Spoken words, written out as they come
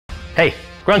Hey,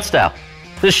 Grunt Style.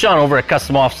 This is Sean over at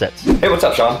Custom Offsets. Hey, what's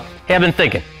up, Sean? Hey, I've been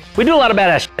thinking. We do a lot of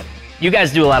badass shit. You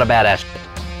guys do a lot of badass shit.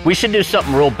 We should do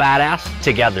something real badass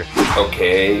together.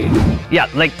 Okay. Yeah,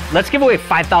 like, let's give away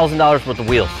 $5,000 worth of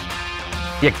wheels.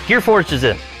 Yeah, Gear Forge is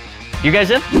in. You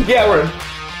guys in? Yeah, we're in.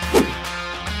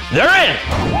 They're in!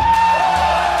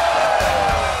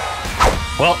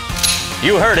 Well,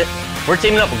 you heard it. We're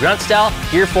teaming up with Grunt Style,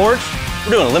 Gear Forge.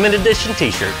 We're doing a limited edition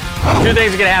t-shirt. Two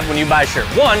things are gonna happen when you buy a shirt.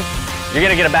 One, you're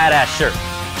gonna get a badass shirt.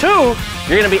 Two,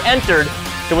 you're gonna be entered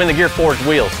to win the Gear Forge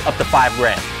wheels, up to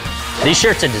 $5,000. These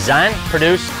shirts are designed,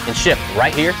 produced, and shipped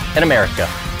right here in America.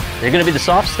 They're gonna be the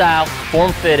soft style,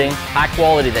 form-fitting, high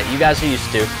quality that you guys are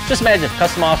used to. Just imagine if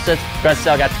Custom Offsets, Grunt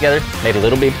Style got together, made a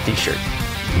little baby t-shirt.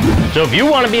 So if you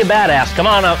wanna be a badass, come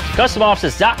on up to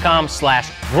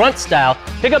customoffsets.com/gruntstyle,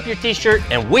 pick up your t-shirt,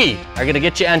 and we are gonna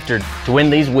get you entered to win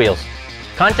these wheels.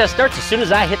 Contest starts as soon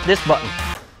as I hit this button.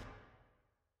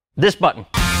 This button.